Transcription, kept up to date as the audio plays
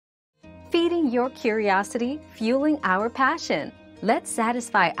feeding your curiosity, fueling our passion. Let's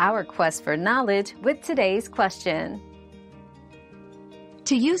satisfy our quest for knowledge with today's question.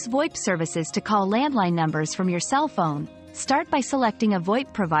 To use VoIP services to call landline numbers from your cell phone, start by selecting a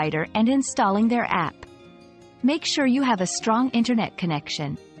VoIP provider and installing their app. Make sure you have a strong internet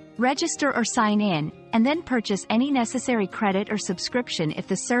connection. Register or sign in, and then purchase any necessary credit or subscription if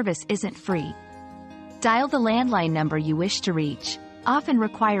the service isn't free. Dial the landline number you wish to reach, often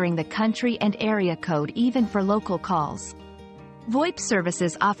requiring the country and area code even for local calls. VoIP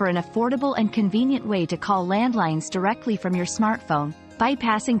services offer an affordable and convenient way to call landlines directly from your smartphone,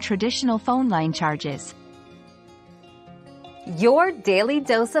 bypassing traditional phone line charges. Your daily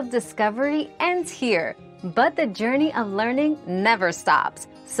dose of discovery ends here, but the journey of learning never stops.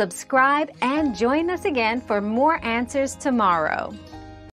 Subscribe and join us again for more answers tomorrow.